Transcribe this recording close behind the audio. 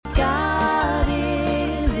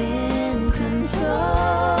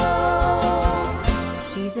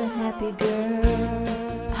happy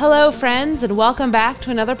girl. Hello, friends, and welcome back to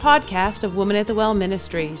another podcast of Woman at the Well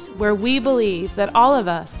Ministries, where we believe that all of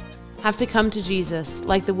us have to come to Jesus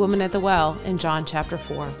like the woman at the well in John chapter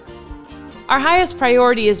 4. Our highest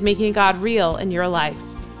priority is making God real in your life.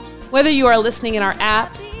 Whether you are listening in our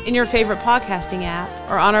app, in your favorite podcasting app,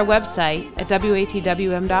 or on our website at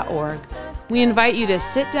watwm.org, we invite you to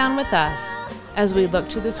sit down with us as we look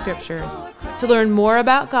to the scriptures to learn more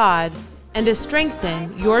about God and to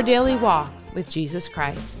strengthen your daily walk with Jesus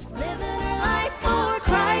Christ. Living her life for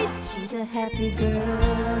Christ. She's a happy girl.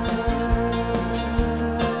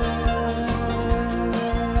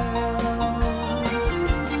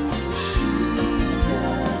 She's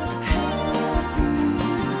a happy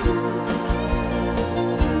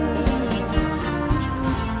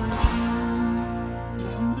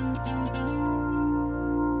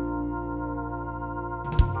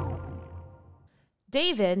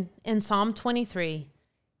David, in Psalm 23,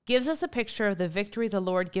 gives us a picture of the victory the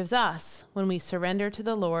Lord gives us when we surrender to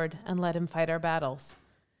the Lord and let him fight our battles.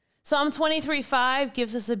 Psalm 23:5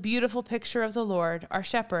 gives us a beautiful picture of the Lord, our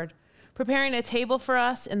shepherd, preparing a table for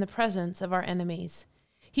us in the presence of our enemies.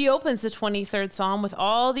 He opens the 23rd Psalm with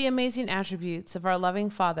all the amazing attributes of our loving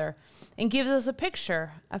Father and gives us a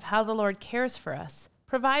picture of how the Lord cares for us,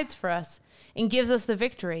 provides for us, and gives us the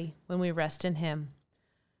victory when we rest in him.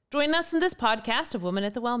 Join us in this podcast of Women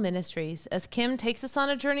at the Well Ministries as Kim takes us on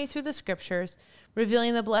a journey through the scriptures,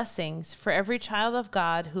 revealing the blessings for every child of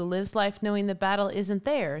God who lives life knowing the battle isn't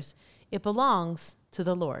theirs, it belongs to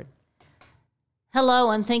the Lord.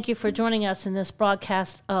 Hello, and thank you for joining us in this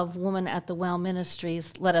broadcast of Women at the Well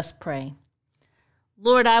Ministries. Let us pray.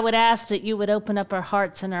 Lord, I would ask that you would open up our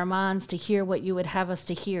hearts and our minds to hear what you would have us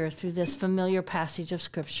to hear through this familiar passage of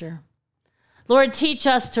Scripture. Lord, teach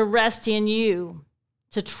us to rest in you,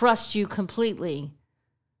 to trust you completely,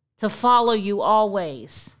 to follow you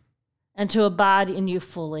always, and to abide in you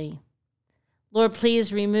fully. Lord,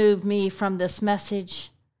 please remove me from this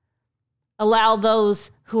message. Allow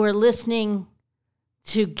those who are listening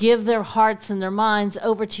to give their hearts and their minds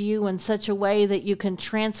over to you in such a way that you can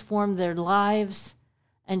transform their lives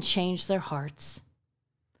and change their hearts.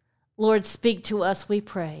 Lord, speak to us, we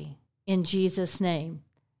pray. In Jesus' name,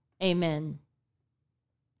 amen.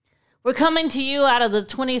 We're coming to you out of the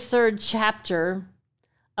 23rd chapter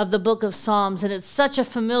of the book of Psalms, and it's such a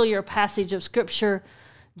familiar passage of Scripture.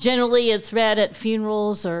 Generally, it's read at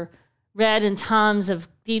funerals or read in times of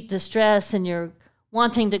deep distress and you're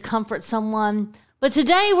wanting to comfort someone. But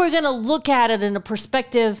today we're going to look at it in a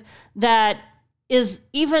perspective that is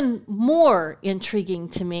even more intriguing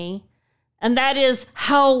to me, and that is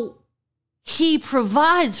how he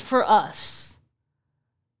provides for us,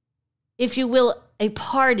 if you will, a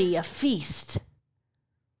party, a feast.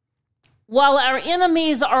 While our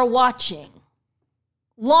enemies are watching,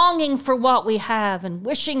 longing for what we have and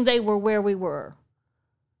wishing they were where we were,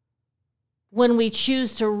 when we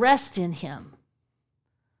choose to rest in him,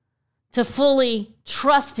 to fully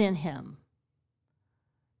trust in him,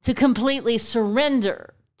 to completely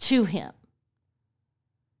surrender to him,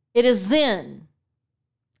 it is then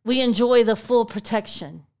we enjoy the full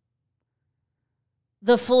protection,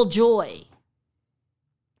 the full joy,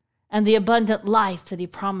 and the abundant life that he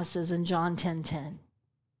promises in John 10:10.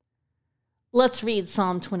 Let's read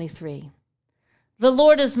Psalm 23. The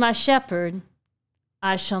Lord is my shepherd,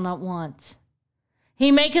 I shall not want. He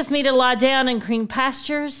maketh me to lie down in green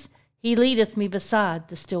pastures. He leadeth me beside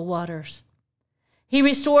the still waters. He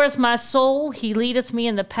restoreth my soul. He leadeth me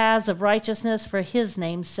in the paths of righteousness for his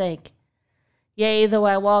name's sake. Yea, though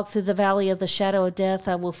I walk through the valley of the shadow of death,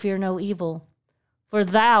 I will fear no evil, for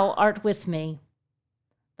thou art with me.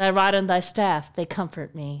 Thy rod and thy staff, they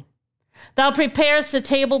comfort me. Thou preparest a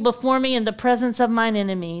table before me in the presence of mine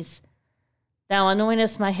enemies. Thou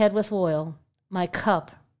anointest my head with oil. My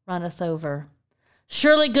cup runneth over.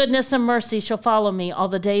 Surely goodness and mercy shall follow me all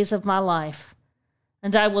the days of my life,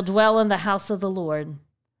 and I will dwell in the house of the Lord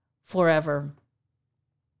forever.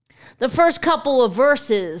 The first couple of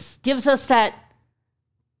verses gives us that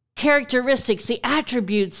characteristics, the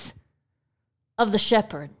attributes of the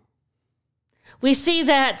shepherd. We see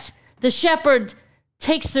that the shepherd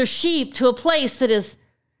takes their sheep to a place that is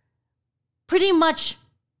pretty much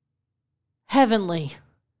heavenly.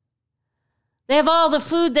 They have all the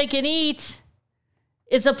food they can eat.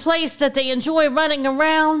 It's a place that they enjoy running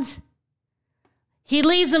around. He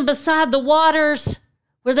leads them beside the waters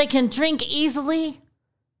where they can drink easily.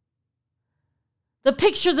 The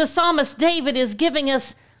picture the psalmist David is giving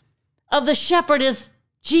us of the shepherd is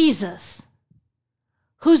Jesus,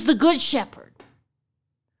 who's the good shepherd.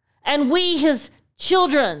 And we, his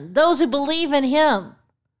children, those who believe in him,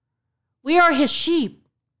 we are his sheep.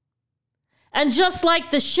 And just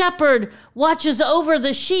like the shepherd watches over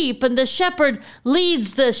the sheep and the shepherd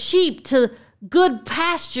leads the sheep to good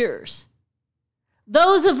pastures,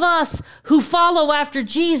 those of us who follow after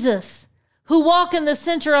Jesus, who walk in the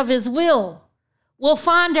center of his will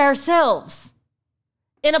find ourselves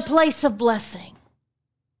in a place of blessing.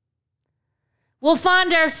 We'll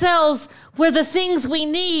find ourselves where the things we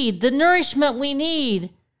need, the nourishment we need,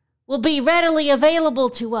 will be readily available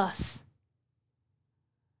to us.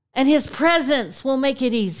 And his presence will make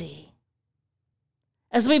it easy.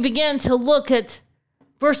 As we begin to look at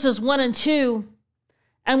verses 1 and 2,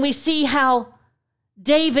 and we see how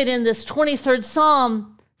David in this 23rd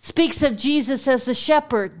Psalm speaks of Jesus as the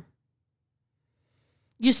shepherd.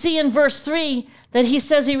 You see in verse 3 that he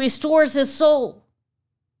says he restores his soul.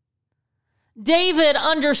 David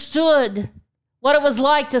understood what it was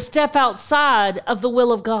like to step outside of the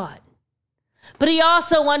will of God. But he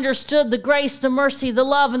also understood the grace, the mercy, the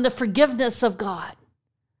love, and the forgiveness of God.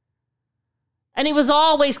 And he was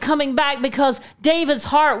always coming back because David's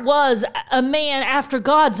heart was a man after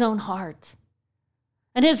God's own heart.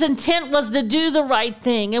 And his intent was to do the right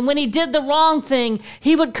thing. And when he did the wrong thing,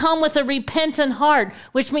 he would come with a repentant heart,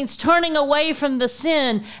 which means turning away from the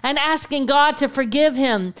sin and asking God to forgive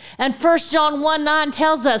him. And 1 John 1:9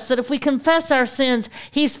 tells us that if we confess our sins,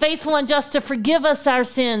 he's faithful and just to forgive us our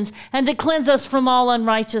sins and to cleanse us from all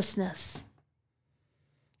unrighteousness.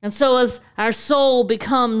 And so as our soul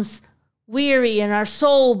becomes weary and our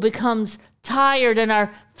soul becomes tired and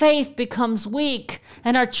our faith becomes weak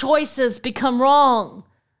and our choices become wrong,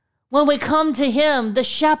 when we come to him, the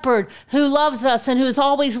shepherd who loves us and who's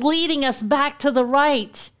always leading us back to the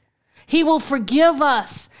right, he will forgive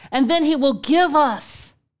us and then he will give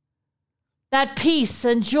us that peace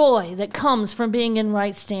and joy that comes from being in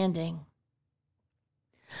right standing.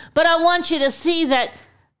 But I want you to see that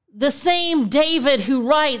the same David who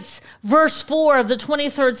writes verse 4 of the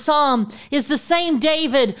 23rd Psalm is the same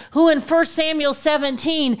David who in 1 Samuel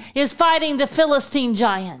 17 is fighting the Philistine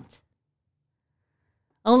giant.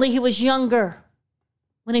 Only he was younger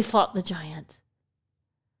when he fought the giant.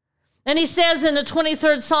 And he says in the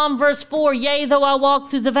 23rd Psalm verse 4, "Yea, though I walk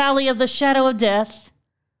through the valley of the shadow of death,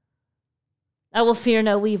 I will fear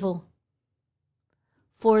no evil,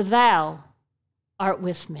 for thou art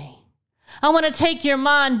with me." I want to take your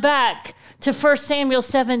mind back to 1 Samuel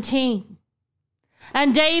 17.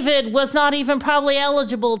 And David was not even probably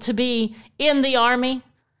eligible to be in the army.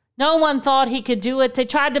 No one thought he could do it. They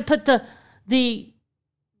tried to put the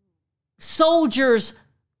soldiers'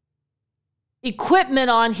 equipment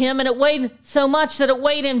on him, and it weighed so much that it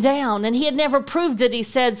weighed him down. And he had never proved it, he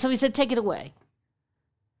said, so he said, "Take it away."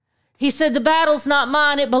 He said, "The battle's not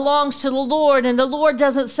mine, it belongs to the Lord, and the Lord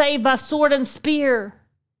doesn't save by sword and spear."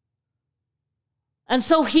 And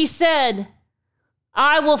so he said,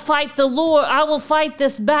 "I will fight the Lord. I will fight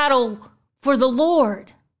this battle for the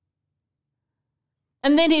Lord."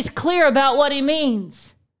 And then he's clear about what he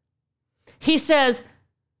means. He says,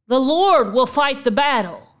 "The Lord will fight the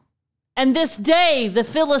battle, and this day the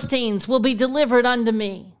Philistines will be delivered unto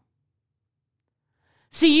me."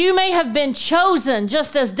 See, you may have been chosen,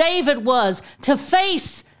 just as David was, to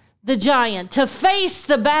face the giant, to face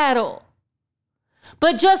the battle.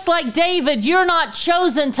 But just like David, you're not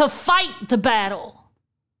chosen to fight the battle.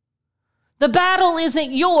 The battle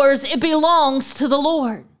isn't yours, it belongs to the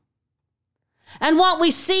Lord. And what we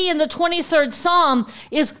see in the 23rd Psalm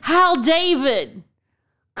is how David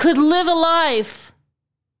could live a life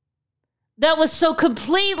that was so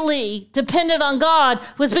completely dependent on God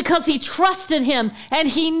was because he trusted him and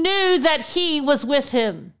he knew that he was with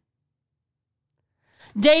him.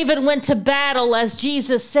 David went to battle as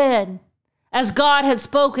Jesus said, as God had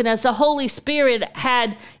spoken, as the Holy Spirit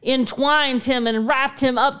had entwined him and wrapped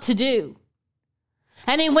him up to do.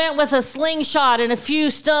 And he went with a slingshot and a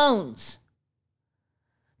few stones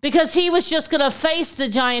because he was just going to face the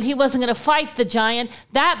giant. He wasn't going to fight the giant.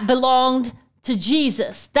 That belonged to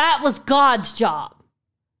Jesus. That was God's job.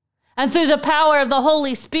 And through the power of the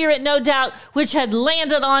Holy Spirit, no doubt, which had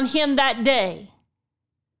landed on him that day,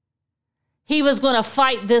 he was going to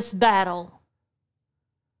fight this battle.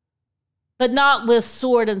 But not with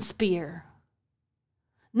sword and spear.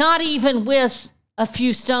 Not even with a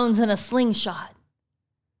few stones and a slingshot.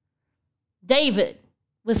 David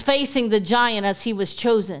was facing the giant as he was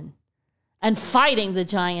chosen and fighting the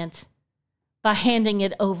giant by handing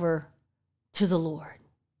it over to the Lord.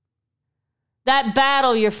 That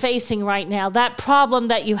battle you're facing right now, that problem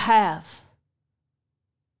that you have,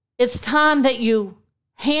 it's time that you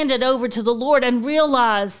hand it over to the Lord and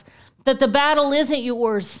realize that the battle isn't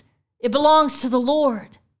yours. It belongs to the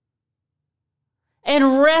Lord.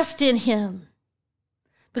 And rest in him.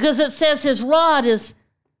 because it says his rod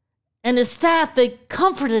and his staff, they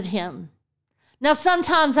comforted him. Now,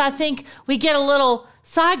 sometimes I think we get a little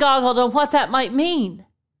side-goggled on what that might mean.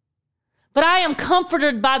 But I am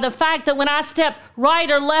comforted by the fact that when I step right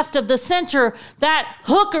or left of the center, that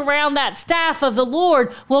hook around that staff of the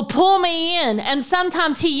Lord will pull me in, and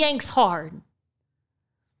sometimes he yanks hard.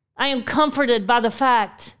 I am comforted by the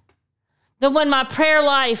fact that when my prayer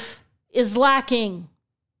life is lacking,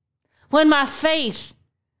 when my faith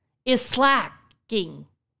is slacking,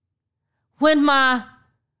 when my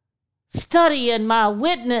study and my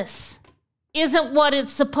witness isn't what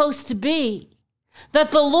it's supposed to be,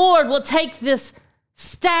 that the Lord will take this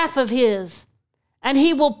staff of his and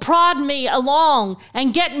he will prod me along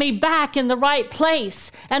and get me back in the right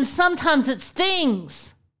place. And sometimes it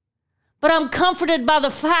stings. But I'm comforted by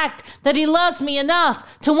the fact that he loves me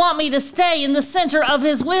enough to want me to stay in the center of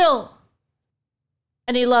his will.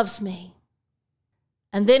 And he loves me.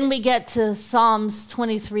 And then we get to Psalms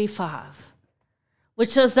 23:5, which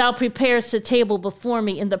says, Thou preparest a table before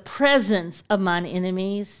me in the presence of mine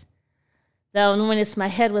enemies. Thou anointest my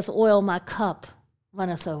head with oil, my cup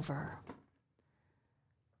runneth over.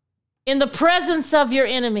 In the presence of your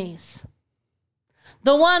enemies,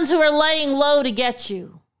 the ones who are laying low to get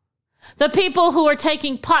you, the people who are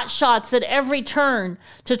taking pot shots at every turn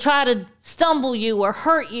to try to stumble you or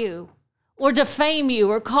hurt you or defame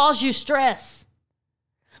you or cause you stress,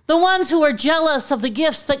 the ones who are jealous of the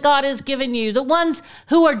gifts that God has given you, the ones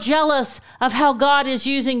who are jealous of how God is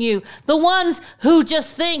using you, the ones who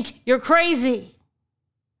just think you're crazy,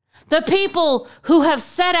 the people who have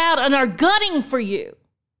set out and are gunning for you.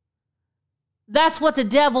 That's what the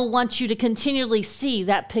devil wants you to continually see,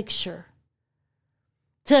 that picture,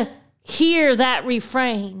 to hear that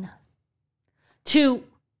refrain, to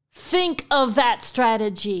think of that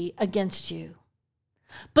strategy against you.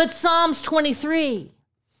 But Psalms 23,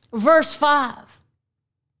 Verse 5,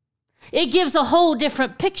 it gives a whole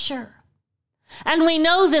different picture. And we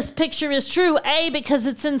know this picture is true, A, because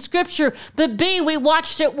it's in Scripture, but B, we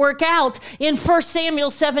watched it work out in 1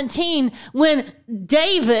 Samuel 17 when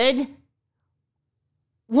David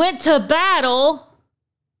went to battle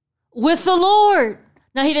with the Lord.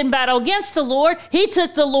 Now, he didn't battle against the Lord. He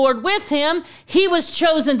took the Lord with him. He was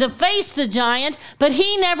chosen to face the giant, but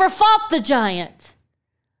he never fought the giant.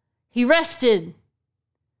 He rested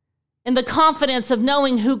in the confidence of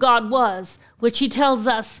knowing who God was, which he tells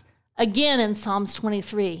us again in Psalms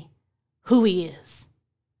 23, who he is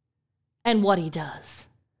and what he does.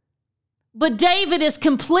 But David is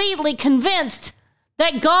completely convinced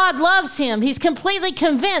that God loves him. He's completely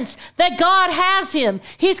convinced that God has him.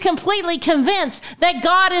 He's completely convinced that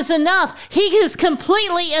God is enough. He is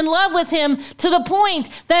completely in love with him to the point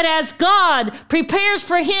that as God prepares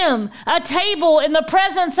for him a table in the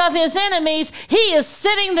presence of his enemies, he is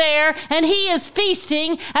sitting there and he is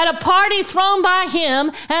feasting at a party thrown by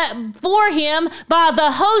him, for him by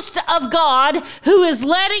the host of God, who is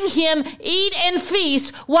letting him eat and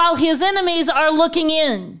feast while his enemies are looking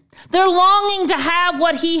in. They're longing to have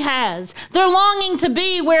what he has. They're longing to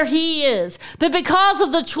be where he is. But because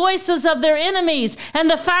of the choices of their enemies and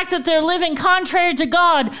the fact that they're living contrary to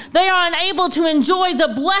God, they are unable to enjoy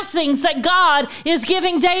the blessings that God is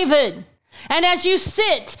giving David. And as you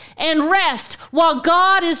sit and rest while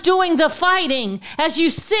God is doing the fighting, as you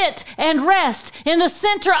sit and rest in the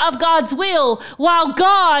center of God's will, while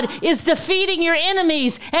God is defeating your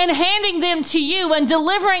enemies and handing them to you and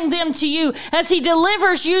delivering them to you, as he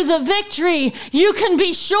delivers you the victory, you can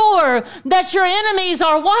be sure that your enemies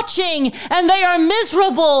are watching and they are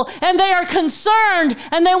miserable and they are concerned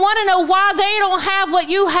and they want to know why they don't have what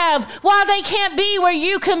you have, why they can't be where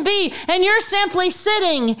you can be. And you're simply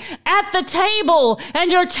sitting at the table, and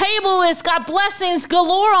your table has got blessings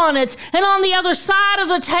galore on it, and on the other side of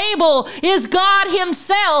the table is God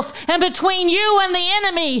himself, and between you and the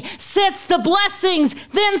enemy sits the blessings,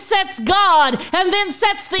 then sits God, and then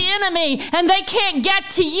sits the enemy, and they can't get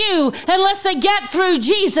to you unless they get through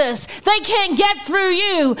Jesus. They can't get through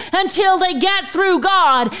you until they get through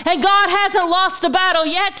God, and God hasn't lost a battle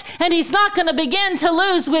yet, and he's not going to begin to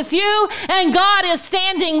lose with you, and God is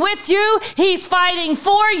standing with you. He's fighting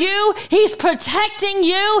for you. He's protecting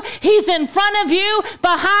you. He's in front of you,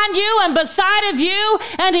 behind you, and beside of you,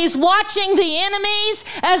 and he's watching the enemies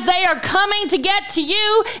as they are coming to get to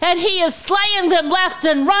you, and he is slaying them left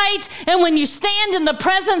and right. And when you stand in the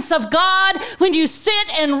presence of God, when you sit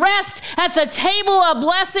and rest at the table of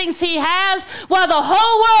blessings he has, while the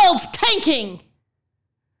whole world's tanking,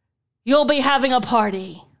 you'll be having a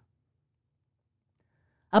party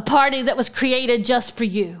that was created just for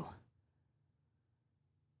you,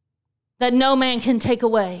 that no man can take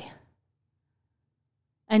away.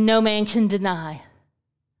 and no man can deny.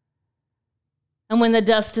 And when the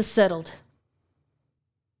dust is settled,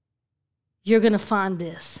 you're going to find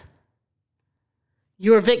this.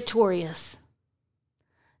 You're victorious.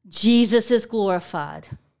 Jesus is glorified.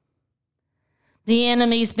 The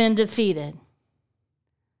enemy's been defeated.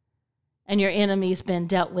 And your enemy's been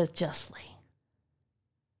dealt with justly.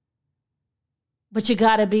 But you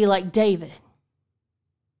got to be like David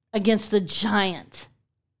against the giant.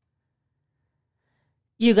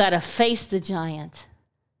 You got to face the giant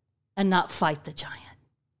and not fight the giant.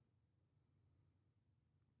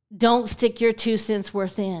 Don't stick your 2 cents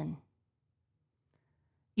worth in.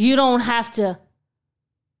 You don't have to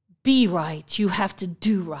be right. You have to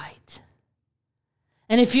do right.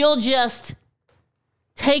 And if you'll just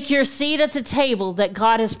take your seat at the table that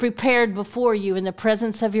God has prepared before you in the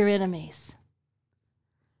presence of your enemies,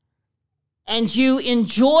 and you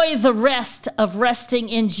enjoy the rest of resting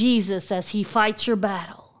in Jesus as he fights your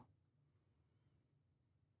battle,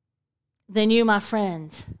 then you, my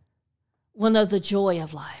friend, will know the joy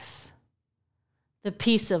of life, the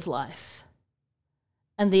peace of life,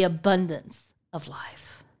 and the abundance of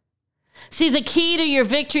life. See, the key to your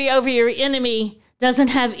victory over your enemy doesn't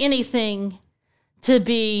have anything to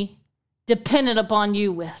be dependent upon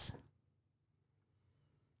you with.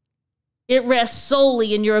 It rests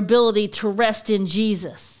solely in your ability to rest in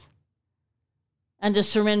Jesus and to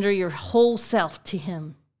surrender your whole self to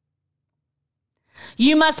him.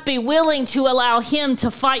 You must be willing to allow him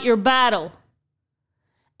to fight your battle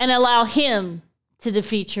and allow him to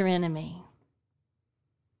defeat your enemy.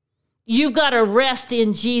 You've got to rest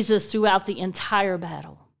in Jesus throughout the entire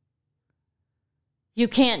battle. You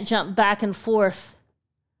can't jump back and forth,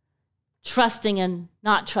 trusting and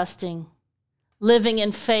not trusting, living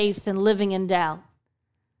in faith and living in doubt.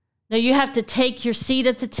 No, you have to take your seat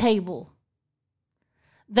at the table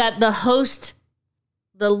that the host,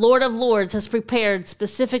 the Lord of Lords, has prepared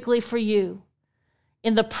specifically for you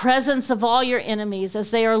in the presence of all your enemies as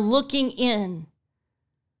they are looking in,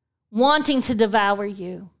 wanting to devour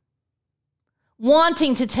you,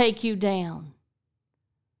 wanting to take you down,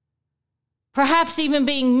 perhaps even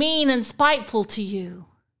being mean and spiteful to you.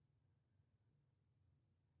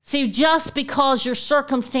 See, just because your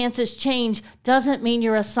circumstances change doesn't mean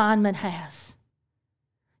your assignment has.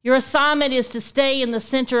 Your assignment is to stay in the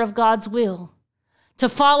center of God's will, to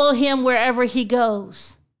follow him wherever he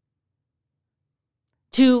goes,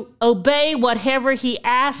 to obey whatever he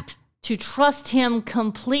asks, to trust him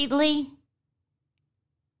completely,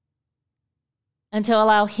 and to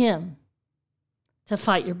allow him to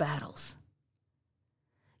fight your battles.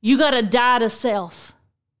 You got to die to self.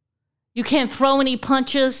 You can't throw any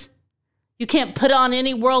punches. You can't put on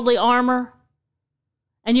any worldly armor.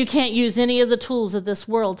 And you can't use any of the tools of this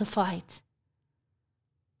world to fight.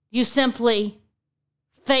 You simply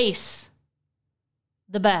face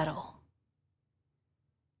the battle.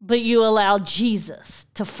 But you allow Jesus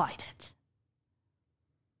to fight it.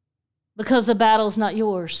 Because the battle's not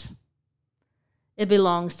yours. It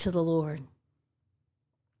belongs to the Lord.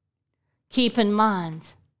 Keep in mind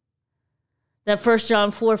that 1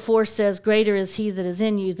 John 4:4 says, greater is he that is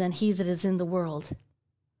in you than he that is in the world.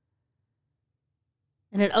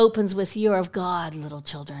 And it opens with, you are of God, little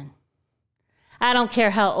children. I don't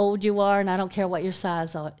care how old you are, and I don't care what your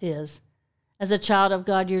size is. As a child of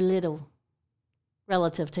God, you're little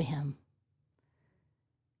relative to him.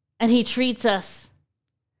 And he treats us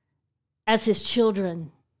as his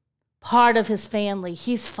children, part of his family.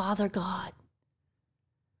 He's Father God.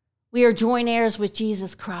 We are joint heirs with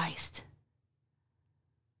Jesus Christ.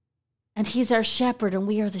 And he's our shepherd, and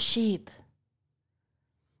we are the sheep.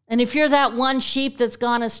 And if you're that one sheep that's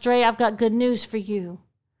gone astray, I've got good news for you.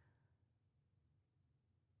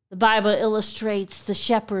 The Bible illustrates the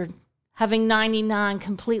shepherd having 99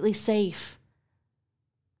 completely safe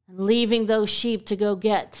and leaving those sheep to go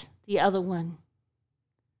get the other one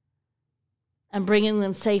and bringing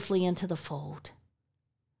them safely into the fold.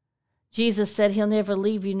 Jesus said he'll never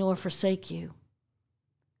leave you nor forsake you.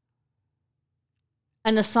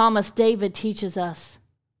 And the psalmist David teaches us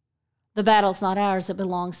the battle's not ours, it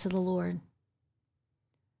belongs to the Lord.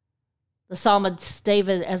 The psalmist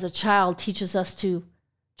David, as a child, teaches us to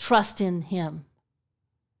trust in him,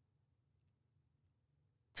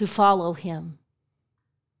 to follow him,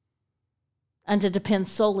 and to depend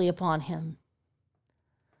solely upon him.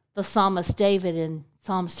 The psalmist David in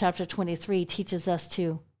Psalms chapter 23 teaches us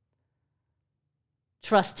to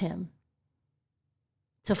trust him,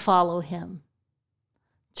 to follow him,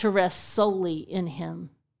 to rest solely in him,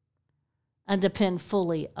 and depend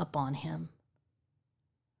fully upon him.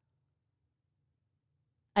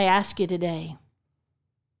 I ask you today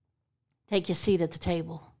take your seat at the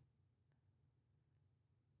table.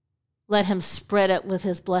 Let him spread it with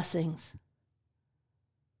his blessings.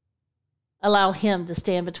 Allow him to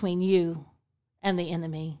stand between you and the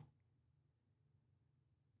enemy.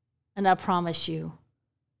 And I promise you,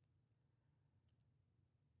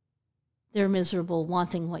 they're miserable,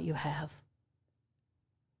 wanting what you have.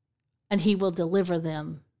 And he will deliver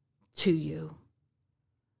them to you.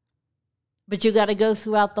 But you got to go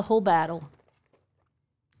throughout the whole battle,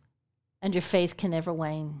 and your faith can never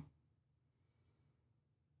wane.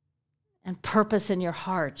 And purpose in your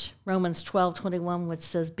heart, Romans 12:21, which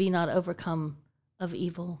says, be not overcome of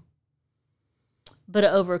evil, but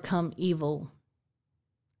overcome evil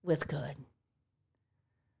with good.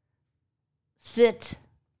 Sit,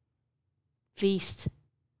 feast,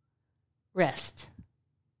 rest,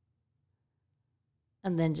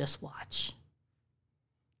 and then just watch.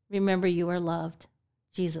 Remember, you are loved.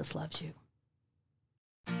 Jesus loves you.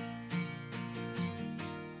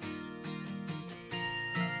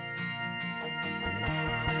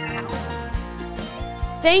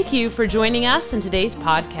 Thank you for joining us in today's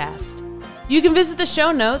podcast. You can visit the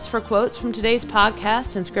show notes for quotes from today's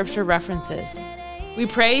podcast and scripture references. We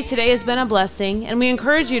pray today has been a blessing, and we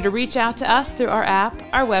encourage you to reach out to us through our app,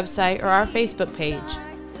 our website, or our Facebook page.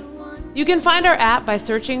 You can find our app by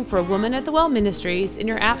searching for Woman at the Well Ministries in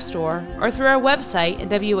your app store or through our website at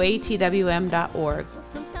watwm.org.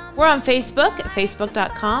 We're on Facebook at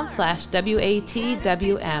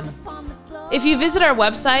facebook.com/watwm. If you visit our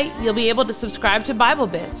website, you'll be able to subscribe to Bible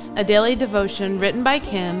Bits, a daily devotion written by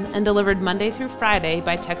Kim and delivered Monday through Friday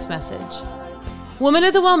by text message. Woman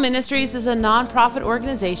at the Well Ministries is a nonprofit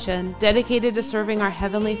organization dedicated to serving our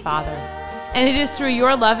Heavenly Father, and it is through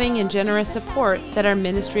your loving and generous support that our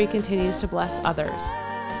ministry continues to bless others.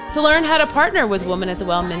 To learn how to partner with Woman at the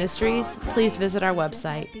Well Ministries, please visit our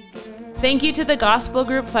website. Thank you to the gospel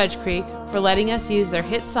group Fudge Creek for letting us use their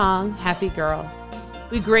hit song, Happy Girl.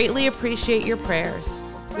 We greatly appreciate your prayers.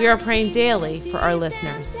 We are praying daily for our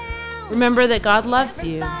listeners. Remember that God loves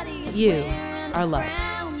you. You are loved.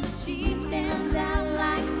 She stands out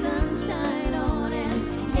like sunshine on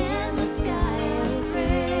an endless sky of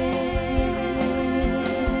gray.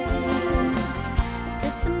 I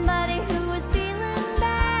said somebody who was feeling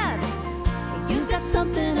bad, you got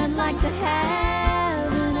something I'd like to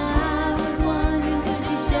have, and I was wondering, could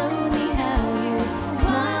you show me how you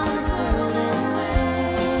smile this world away?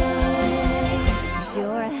 'Cause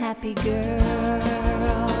you're a happy girl.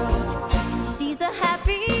 She's a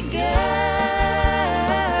happy girl.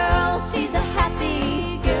 She's a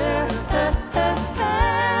happy girl.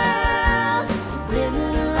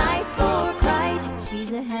 Living a life for Christ.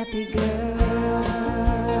 She's a happy girl.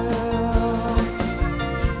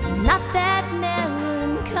 Not that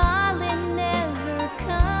melancholy never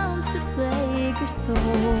comes to plague her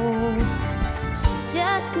soul. She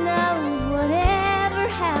just knows whatever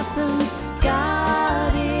happens,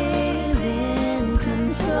 God is in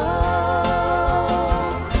control.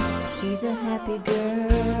 She's a happy girl.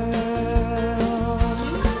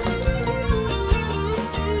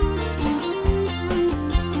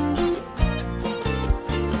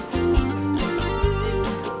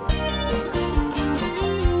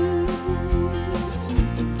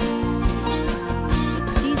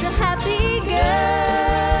 She's a happy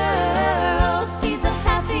girl. She's a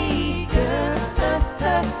happy girl.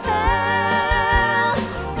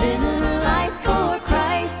 Living a life for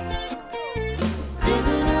Christ.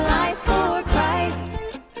 Living her life for Christ.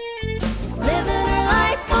 Living her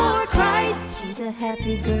life for Christ. She's a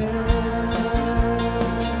happy girl.